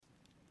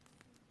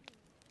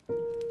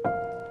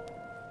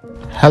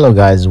Hello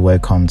guys,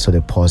 welcome to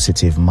the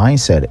Positive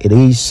Mindset. It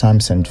is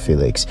Samson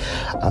Felix.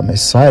 I'm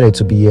excited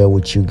to be here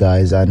with you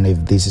guys, and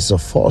if this is your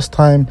first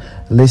time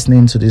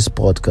listening to this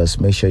podcast,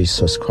 make sure you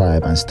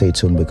subscribe and stay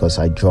tuned because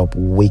I drop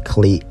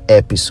weekly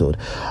episode.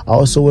 I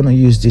also want to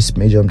use this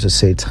medium to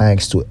say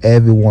thanks to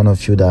every one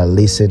of you that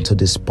listen to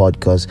this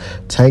podcast.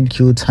 Thank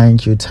you.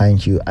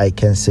 I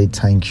can say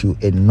thank you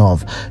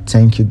enough.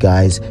 Thank you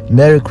guys.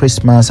 Merry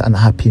Christmas and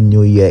Happy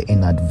New Year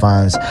in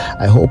advance.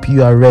 I hope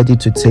you are ready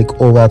to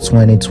take over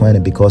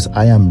 2020 because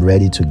I am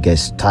ready to get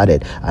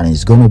started, and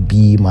it's going to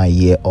be my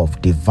year of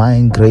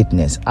divine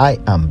greatness. I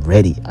am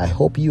ready. I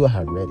hope you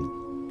are ready.